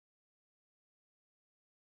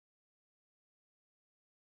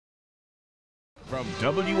From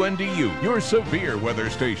WNDU, your severe weather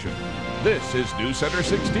station. This is News Center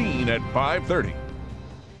 16 at 5:30.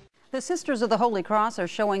 The Sisters of the Holy Cross are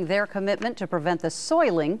showing their commitment to prevent the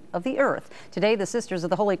soiling of the earth. Today, the Sisters of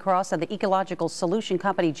the Holy Cross and the ecological solution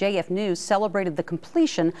company JFNew celebrated the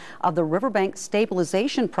completion of the River Bank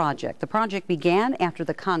Stabilization Project. The project began after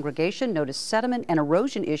the congregation noticed sediment and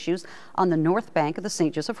erosion issues on the north bank of the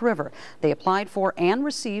St. Joseph River. They applied for and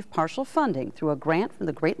received partial funding through a grant from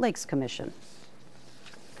the Great Lakes Commission.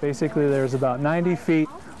 Basically, there's about 90 feet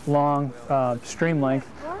long stream length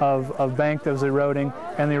of bank that was eroding,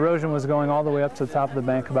 and the erosion was going all the way up to the top of the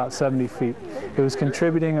bank about 70 feet. It was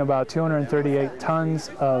contributing about 238 tons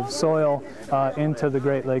of soil into the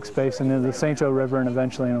Great Lakes Basin, into the St. Joe River, and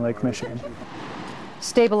eventually into Lake Michigan.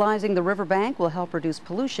 Stabilizing the riverbank will help reduce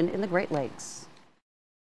pollution in the Great Lakes.